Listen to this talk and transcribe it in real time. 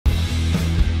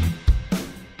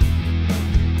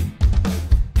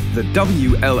the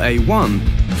WLA-1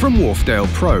 from Wharfedale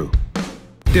Pro.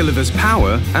 Delivers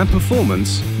power and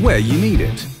performance where you need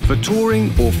it for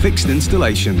touring or fixed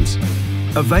installations.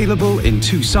 Available in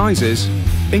 2 sizes,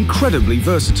 incredibly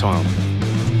versatile.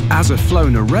 As a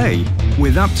flown array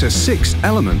with up to 6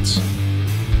 elements.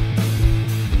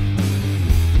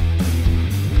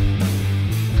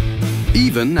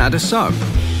 Even add a sub.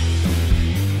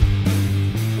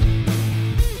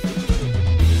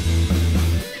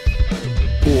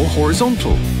 Or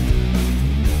horizontal.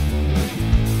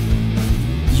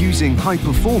 Using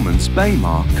high-performance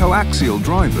Beyma coaxial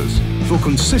drivers for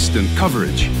consistent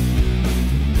coverage.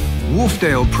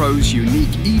 Wharfedale Pro's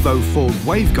unique EVO-Fold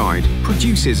waveguide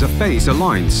produces a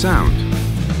phase-aligned sound.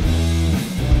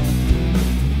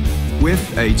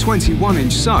 With a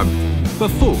 21-inch sub for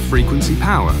full frequency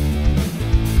power.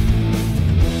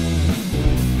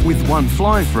 With 1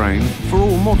 fly frame for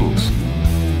all models.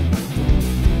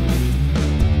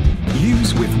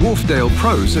 Use with Wharfedale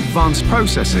Pro's advanced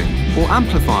processing or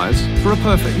amplifiers for a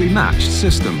perfectly matched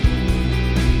system.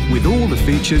 With all the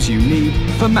features you need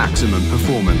for maximum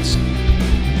performance.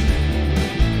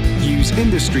 Use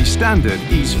industry standard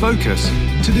ease focus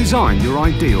to design your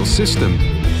ideal system.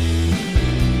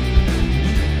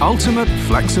 Ultimate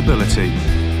flexibility.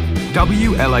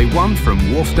 WLA-1 from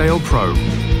Wharfedale Pro.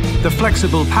 The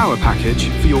flexible power package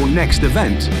for your next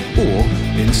event or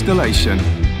installation.